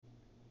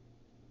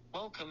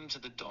Welcome to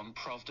the Don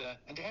Provda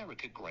and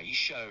Erica Gray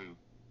Show.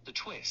 The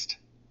Twist.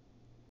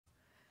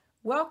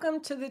 Welcome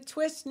to the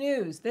Twist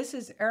News. This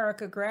is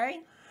Erica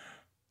Gray.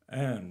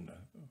 And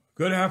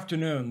good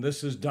afternoon.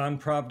 This is Don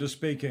Provda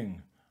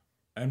speaking.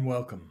 And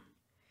welcome.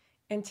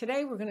 And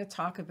today we're going to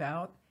talk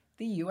about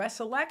the U.S.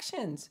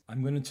 elections.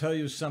 I'm going to tell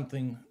you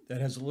something that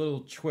has a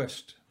little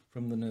twist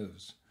from the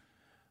news.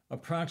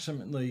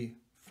 Approximately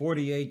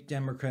 48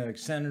 Democratic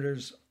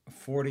senators,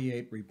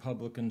 48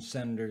 Republican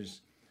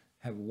senators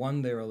have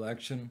won their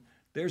election.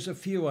 There's a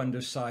few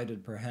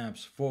undecided,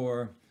 perhaps,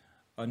 for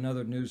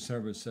another news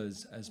service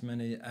says as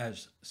many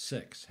as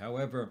 6.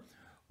 However,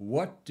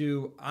 what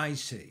do I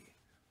see?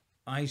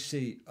 I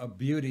see a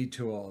beauty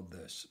to all of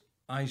this.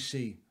 I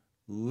see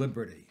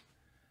liberty.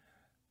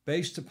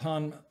 Based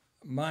upon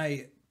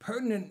my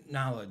pertinent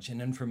knowledge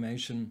and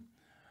information,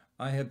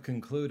 I have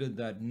concluded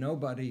that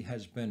nobody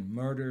has been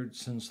murdered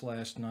since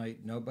last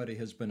night. Nobody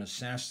has been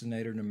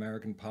assassinated in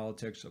American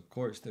politics. Of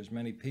course, there's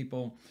many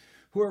people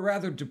who are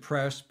rather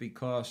depressed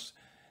because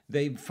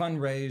they've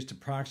fundraised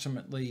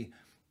approximately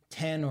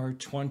 $10 or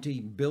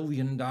 $20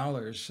 billion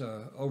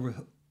over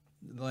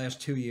the last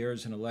 2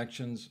 years in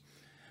elections.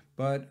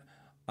 But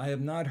I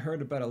have not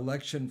heard about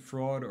election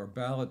fraud or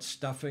ballot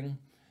stuffing,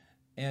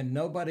 and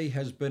nobody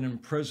has been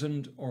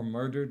imprisoned or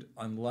murdered,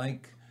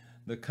 unlike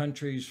the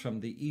countries from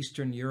the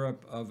Eastern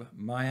Europe of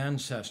my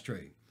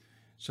ancestry.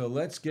 So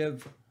let's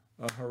give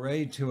a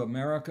hooray to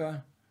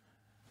America.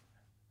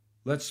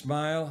 Let's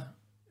smile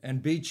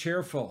and be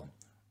cheerful.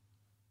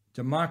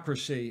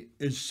 Democracy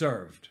is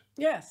served.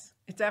 Yes,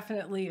 it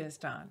definitely is,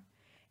 Don.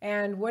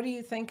 And what do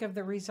you think of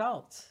the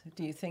results?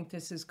 Do you think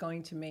this is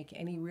going to make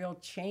any real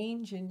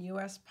change in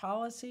U.S.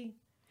 policy?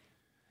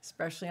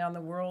 Especially on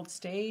the world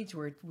stage,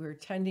 we're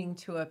tending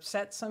to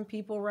upset some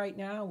people right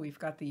now. We've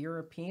got the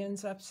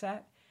Europeans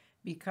upset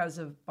because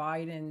of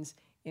Biden's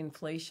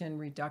Inflation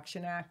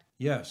Reduction Act.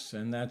 Yes,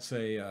 and that's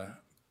a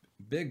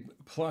big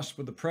plus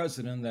for the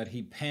president that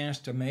he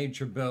passed a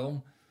major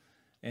bill,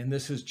 and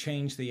this has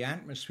changed the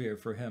atmosphere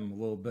for him a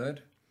little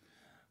bit.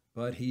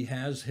 But he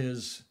has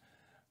his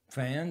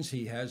fans,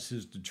 he has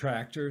his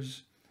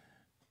detractors,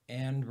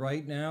 and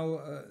right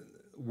now,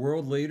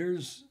 world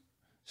leaders,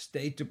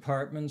 State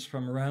departments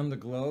from around the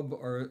globe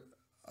are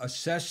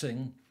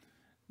assessing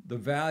the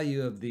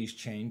value of these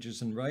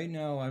changes. And right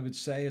now, I would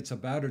say it's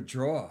about a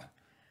draw.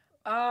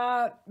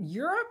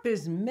 Europe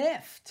is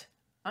miffed.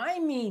 I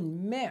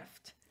mean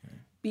miffed.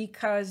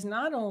 Because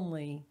not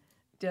only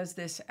does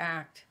this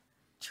act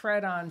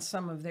tread on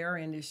some of their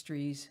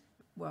industries,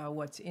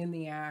 what's in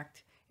the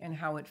act and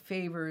how it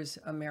favors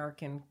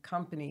American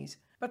companies,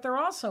 but they're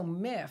also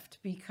miffed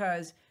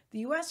because the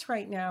U.S.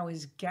 right now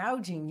is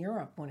gouging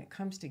Europe when it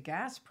comes to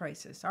gas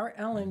prices. Our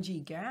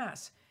LNG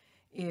gas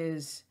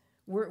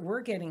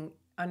we're getting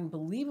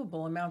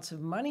unbelievable amounts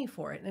of money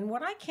for it. And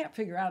what I can't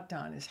figure out,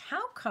 Don, is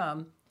how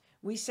come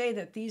we say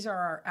that these are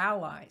our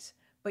allies,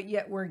 but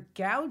yet we're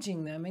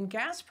gouging them in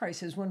gas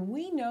prices when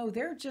we know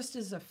they're just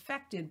as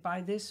affected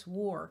by this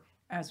war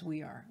as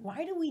we are?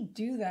 Why do we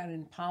do that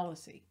in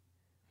policy?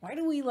 Why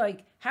do we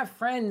have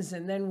friends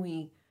and then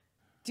we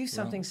do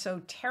something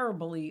so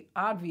terribly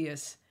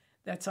obvious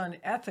that's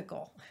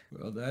unethical?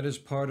 Well, that is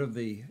part of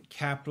the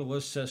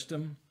capitalist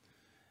system.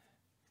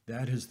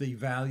 That is the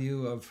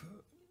value of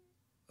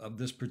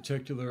this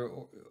particular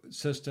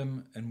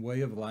system and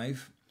way of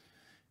life.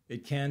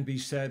 It can be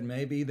said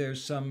maybe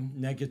there's some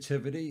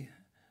negativity,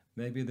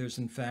 maybe there's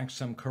in fact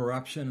some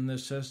corruption in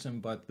this system,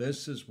 but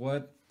this is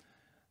what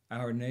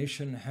our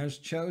nation has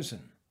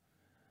chosen.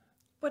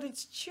 But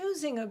it's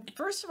choosing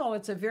first of all,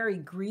 it's a very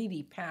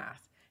greedy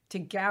path to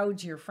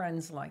gouge your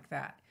friends like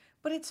that.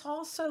 But it's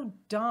also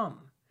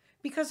dumb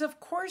because, of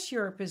course,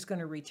 Europe is going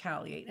to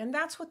retaliate. And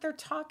that's what they're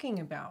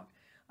talking about.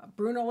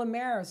 Bruno Le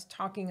Maire is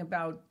talking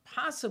about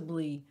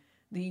possibly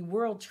the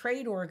World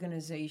Trade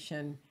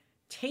Organization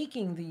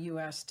taking the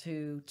U.S.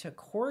 to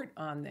court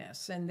on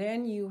this. And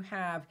then you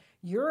have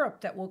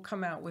Europe that will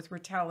come out with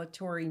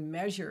retaliatory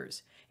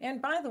measures.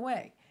 And by the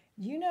way,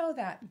 you know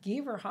that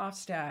Guy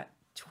Verhofstadt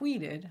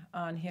tweeted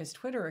on his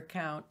Twitter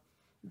account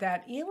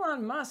that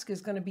Elon Musk is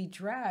going to be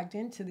dragged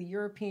into the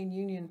European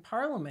Union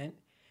Parliament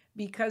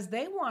because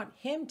they want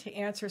him to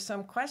answer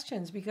some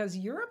questions because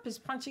Europe is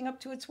punching up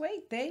to its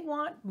weight. They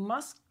want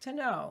Musk to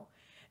know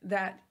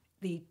that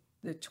the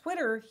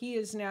Twitter he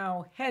is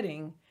now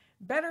heading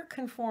better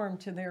conform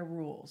to their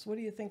rules. What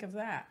do you think of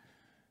that?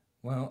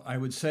 Well, I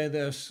would say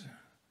this.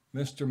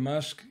 Mr.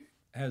 Musk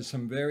has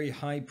some very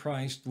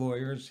high-priced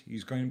lawyers.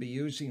 He's going to be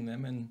using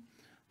them, and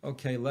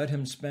okay, let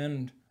him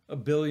spend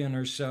 $1 billion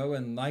or so,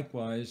 and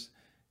likewise,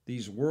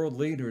 these world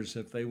leaders,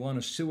 if they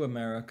want to sue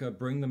America,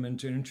 bring them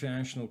into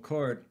international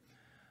court,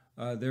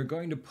 they're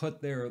going to put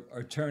their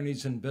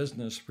attorneys in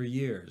business for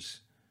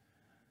years.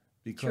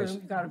 True,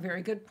 you've got a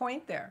very good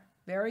point there.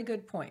 Very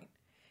good point.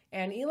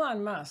 And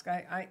Elon Musk,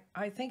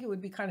 I think it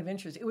would be kind of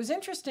interesting. It was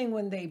interesting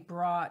when they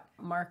brought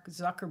Mark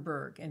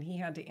Zuckerberg and he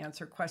had to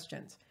answer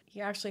questions.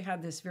 He actually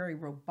had this very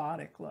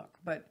robotic look,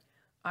 but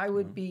I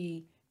would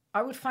be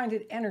I would find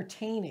it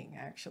entertaining,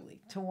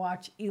 actually, to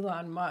watch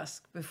Elon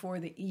Musk before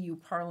the EU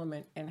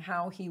Parliament and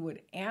how he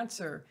would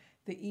answer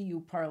the EU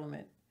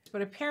Parliament.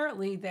 But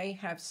apparently they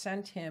have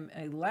sent him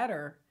a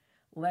letter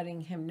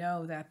letting him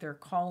know that they're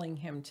calling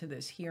him to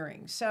this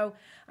hearing. So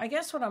I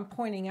guess what I'm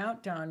pointing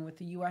out, Don, with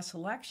the US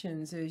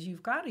elections is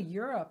you've got a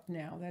Europe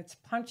now that's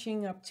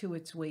punching up to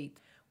its weight.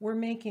 We're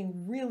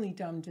making really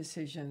dumb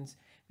decisions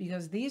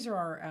because these are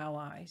our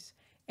allies.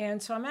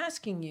 And so I'm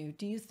asking you,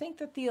 do you think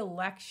that the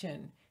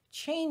election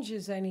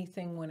changes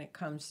anything when it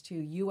comes to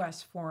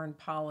US foreign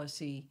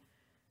policy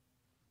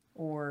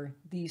or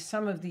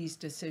some of these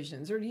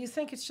decisions? Or do you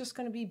think it's just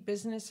going to be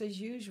business as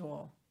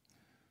usual?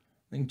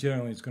 I think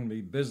generally it's going to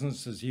be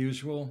business as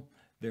usual.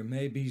 There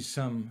may be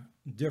some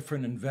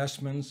different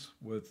investments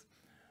with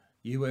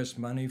U.S.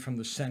 money from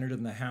the Senate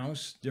and the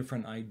House,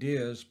 different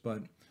ideas,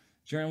 but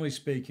generally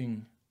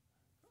speaking,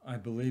 I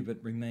believe it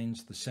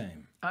remains the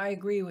same. I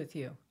agree with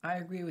you. I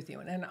agree with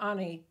you. And on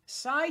a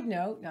side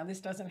note, now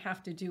this doesn't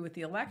have to do with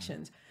the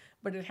elections,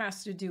 but it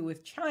has to do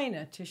with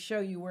China to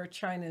show you where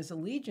China's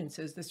allegiance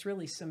is. This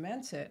really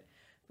cements it.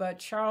 But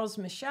Charles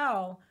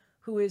Michel,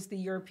 who is the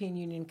European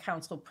Union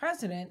Council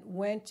president,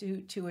 went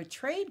to a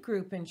trade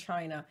group in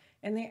China,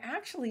 and they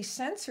actually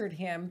censored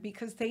him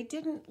because they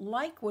didn't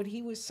like what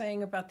he was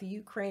saying about the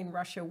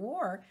Ukraine-Russia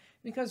war,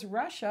 because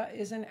Russia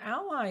is an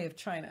ally of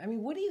China. I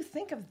mean, what do you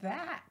think of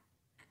that?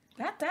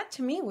 That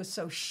to me was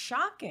so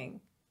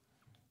shocking.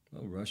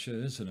 Well, Russia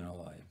is an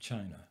ally of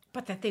China.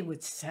 But that they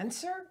would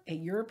censor a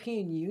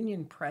European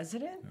Union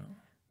president? No.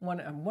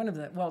 One of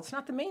the, well, it's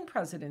not the main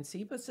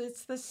presidency, but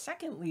it's the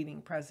second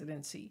leading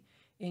presidency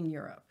in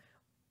Europe.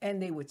 And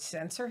they would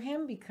censor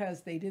him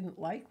because they didn't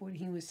like what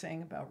he was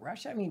saying about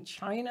Russia. I mean,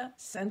 China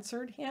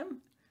censored him.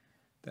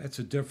 That's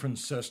a different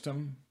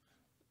system.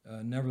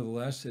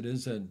 Nevertheless, it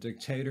is a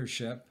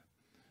dictatorship,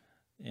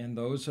 and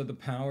those are the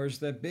powers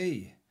that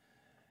be.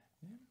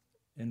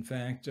 In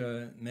fact,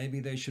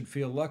 maybe they should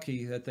feel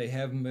lucky that they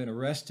haven't been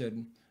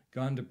arrested,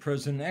 gone to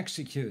prison,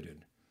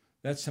 executed.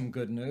 That's some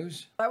good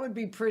news. That would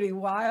be pretty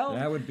wild.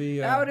 That would be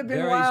that would have been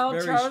very, wild.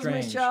 Very Charles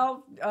strange.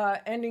 Michel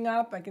ending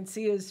up, I can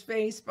see his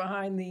face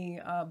behind the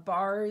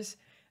bars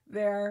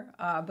there.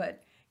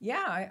 But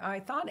yeah,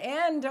 I thought,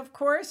 and of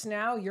course,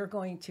 now you're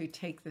going to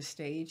take the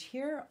stage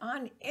here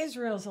on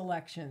Israel's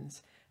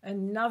elections,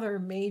 another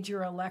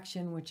major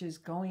election which is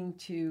going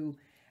to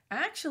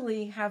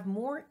actually have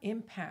more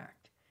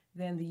impact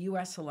than the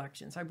U.S.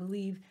 elections. I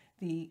believe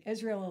the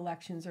Israel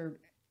elections are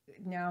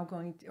now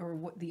going to, or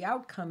what the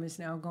outcome is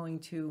now going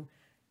to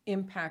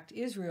impact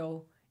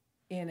Israel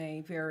in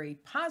a very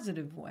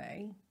positive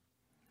way.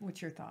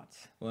 What's your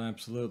thoughts? Well,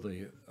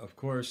 absolutely. Of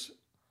course,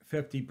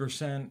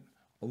 50%,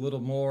 a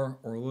little more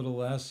or a little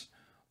less,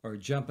 are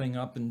jumping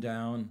up and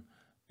down,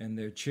 and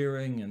they're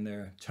cheering and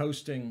they're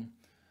toasting,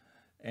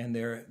 and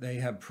they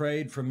have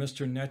prayed for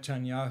Mr.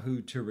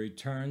 Netanyahu to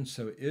return.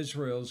 So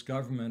Israel's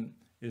government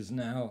is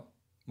now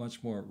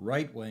much more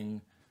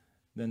right-wing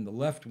than the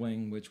left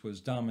wing, which was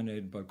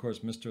dominated by, of course,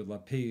 Mr.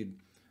 Lapid,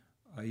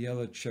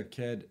 Ayelet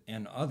Shaked,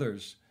 and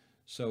others.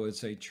 So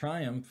it's a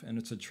triumph, and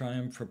it's a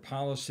triumph for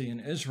policy in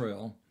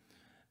Israel,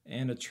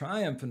 and a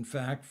triumph, in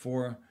fact,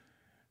 for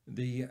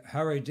the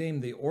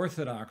Haredim, the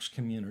Orthodox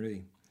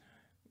community,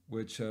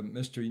 which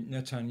Mr.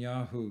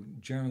 Netanyahu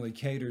generally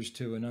caters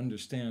to and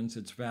understands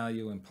its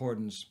value,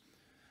 importance,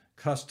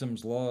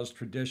 customs, laws,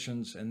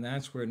 traditions, and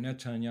that's where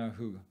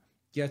Netanyahu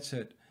gets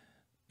it,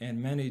 and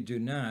many do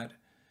not.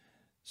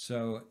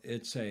 So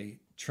it's a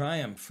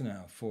triumph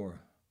now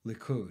for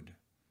Likud.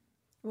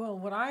 Well,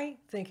 what I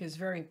think is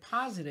very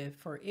positive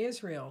for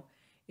Israel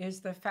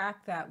is the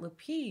fact that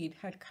Lapid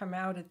had come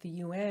out at the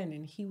UN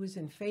and he was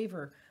in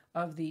favor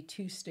of the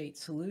two-state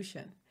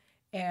solution.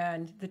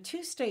 And the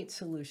two-state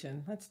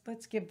solution,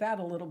 let's give that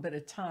a little bit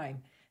of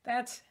time.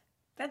 That's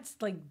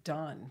like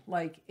done.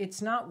 Like,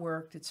 it's not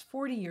worked. It's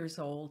 40 years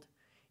old.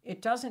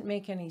 It doesn't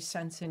make any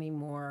sense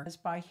anymore. As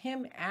by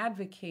him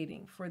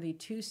advocating for the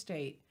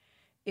two-state,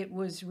 it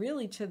was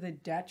really to the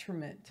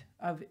detriment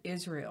of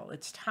Israel.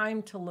 It's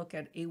time to look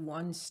at a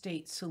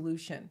one-state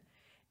solution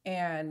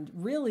and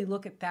really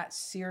look at that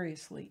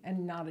seriously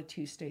and not a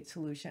two-state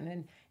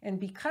solution. And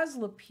because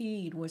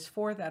Lapid was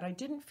for that, I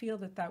didn't feel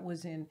that that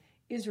was in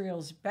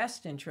Israel's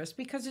best interest,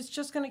 because it's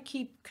just going to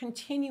keep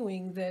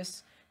continuing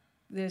this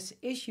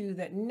issue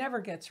that never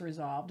gets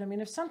resolved. I mean,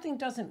 if something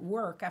doesn't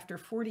work after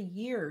 40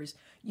 years,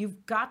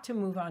 you've got to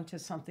move on to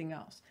something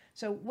else.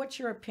 So what's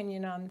your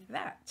opinion on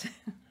that?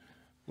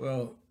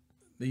 Well,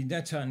 the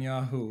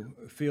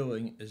Netanyahu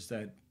feeling is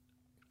that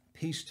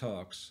peace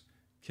talks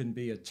can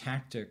be a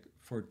tactic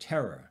for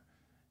terror.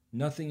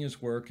 Nothing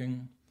is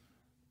working.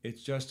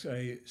 It's just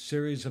a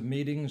series of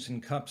meetings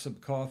and cups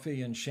of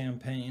coffee and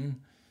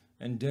champagne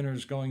and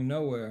dinners going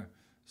nowhere.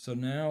 So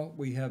now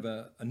we have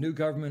a new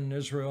government in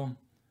Israel.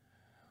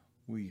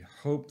 We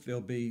hope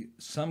there'll be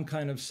some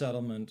kind of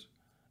settlement,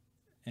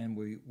 and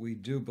we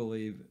do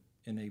believe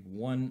in a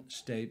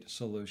one-state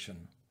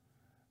solution,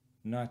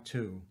 not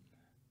two.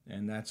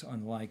 And that's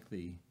unlike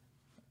the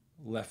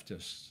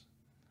leftists.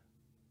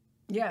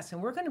 Yes,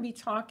 and we're going to be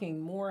talking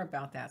more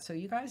about that. So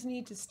you guys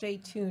need to stay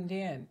tuned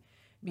in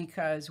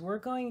because we're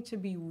going to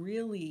be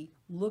really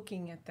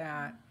looking at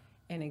that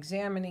and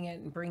examining it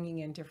and bringing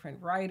in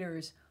different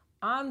writers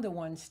on the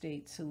one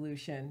state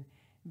solution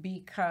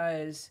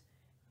because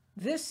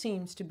this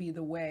seems to be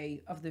the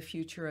way of the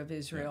future of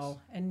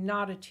Israel and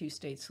not a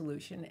two-state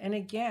solution. And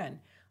again,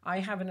 I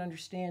have an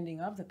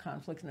understanding of the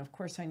conflict, and of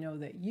course I know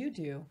that you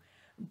do,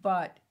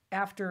 but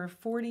after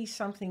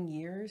 40-something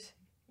years,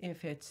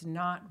 if it's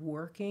not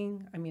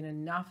working, I mean,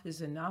 enough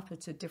is enough.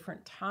 It's a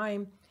different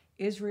time.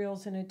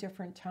 Israel's in a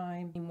different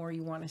time. Any more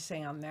you want to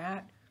say on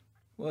that?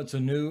 Well,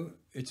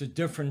 it's a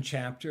different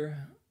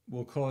chapter.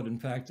 We'll call it, in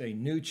fact, a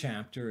new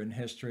chapter in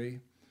history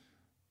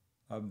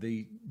of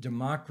the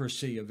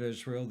democracy of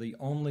Israel, the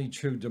only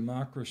true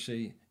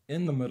democracy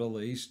in the Middle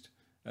East,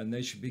 and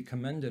they should be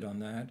commended on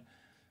that.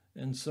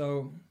 And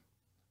so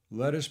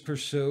let us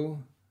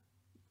pursue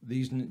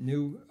these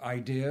new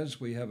ideas.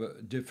 We have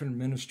a different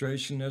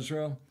administration in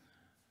Israel.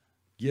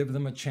 Give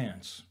them a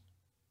chance.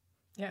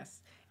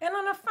 Yes. And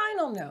on a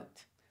final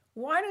note,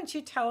 why don't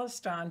you tell us,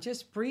 Don,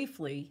 just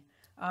briefly,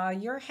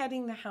 you're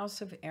heading the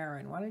House of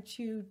Aaron. Why don't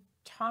you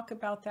talk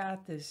about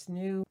that, this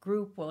new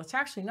group? Well, it's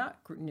actually not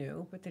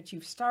new, but that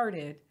you've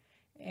started.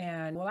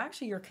 And well,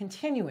 actually, you're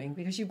continuing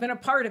because you've been a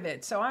part of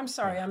it. So I'm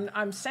sorry,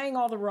 I'm saying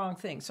all the wrong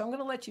things. So I'm going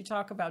to let you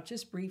talk about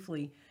just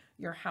briefly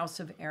your House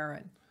of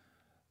Aaron.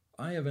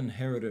 I have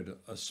inherited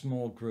a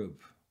small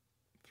group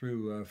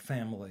through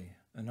family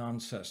and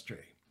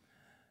ancestry.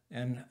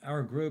 And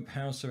our group,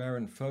 House of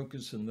Aaron,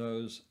 focuses on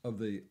those of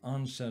the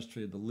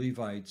ancestry of the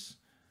Levites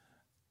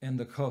and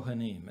the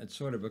Kohanim. It's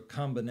sort of a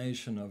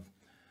combination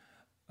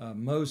of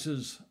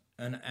Moses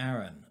and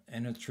Aaron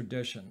and its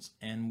traditions.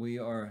 And we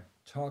are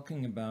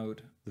talking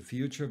about the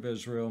future of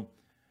Israel,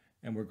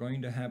 and we're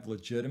going to have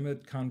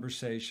legitimate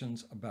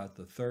conversations about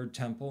the Third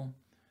Temple,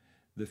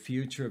 the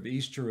future of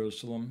East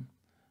Jerusalem,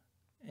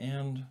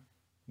 and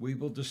we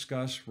will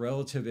discuss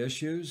relative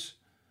issues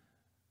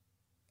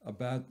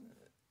about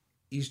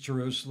East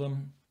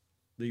Jerusalem,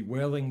 the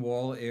Wailing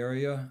Wall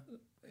area,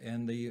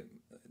 and the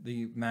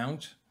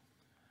Mount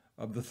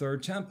of the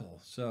Third Temple.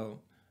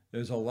 So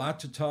there's a lot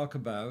to talk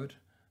about,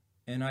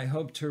 and I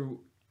hope to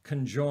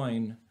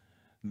conjoin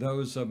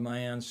those of my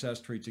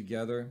ancestry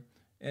together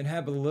and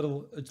have a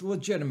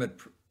legitimate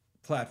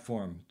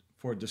platform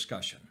for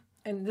discussion.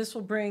 And this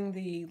will bring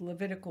the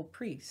Levitical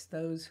priests,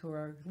 those who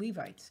are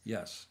Levites,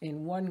 yes,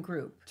 in one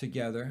group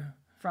together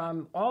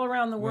from all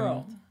around the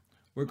world.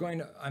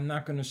 I'm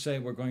not going to say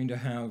we're going to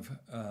have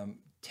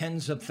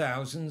tens of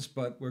thousands,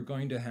 but we're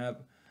going to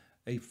have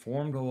a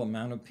formidable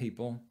amount of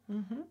people.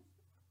 Mm-hmm.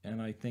 And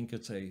I think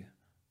it's a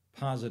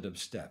positive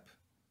step.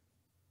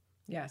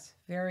 Yes,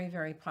 very,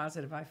 very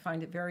positive. I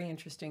find it very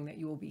interesting that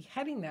you will be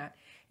heading that.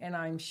 And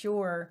I'm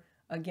sure,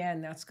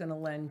 again, that's going to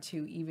lend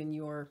to even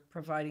your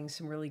providing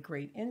some really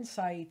great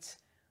insights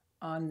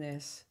on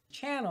this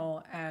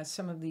channel as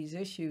some of these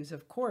issues,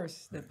 of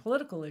course, the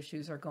political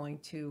issues are going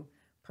to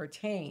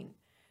pertain.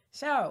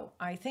 So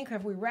I think,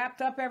 have we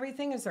wrapped up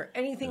everything? Is there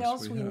anything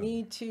else we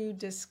need to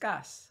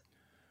discuss?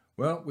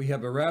 Well, we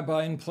have a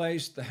rabbi in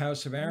place, the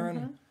House of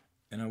Aaron,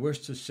 and I wish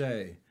to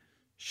say,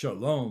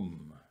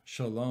 shalom,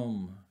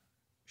 shalom,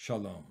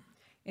 shalom.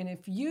 And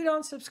if you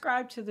don't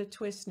subscribe to the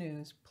Twist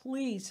News,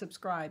 please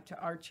subscribe to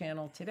our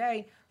channel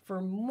today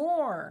for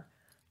more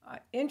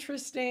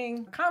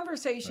interesting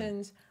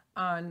conversations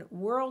on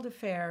world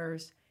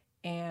affairs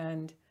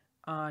and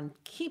on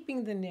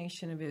keeping the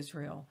nation of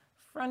Israel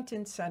front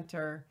and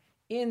center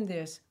in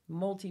this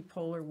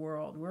multipolar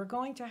world. We're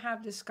going to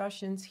have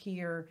discussions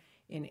here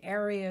in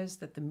areas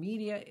that the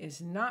media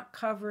is not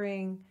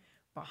covering,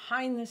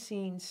 behind the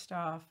scenes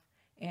stuff,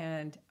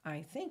 and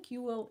I think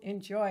you will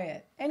enjoy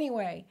it.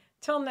 Anyway,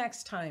 till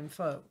next time,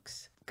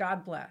 folks.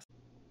 God bless.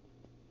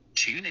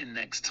 Tune in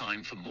next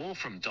time for more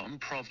from Don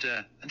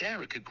Provda and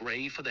Erica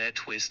Gray for their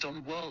twist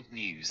on world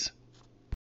news.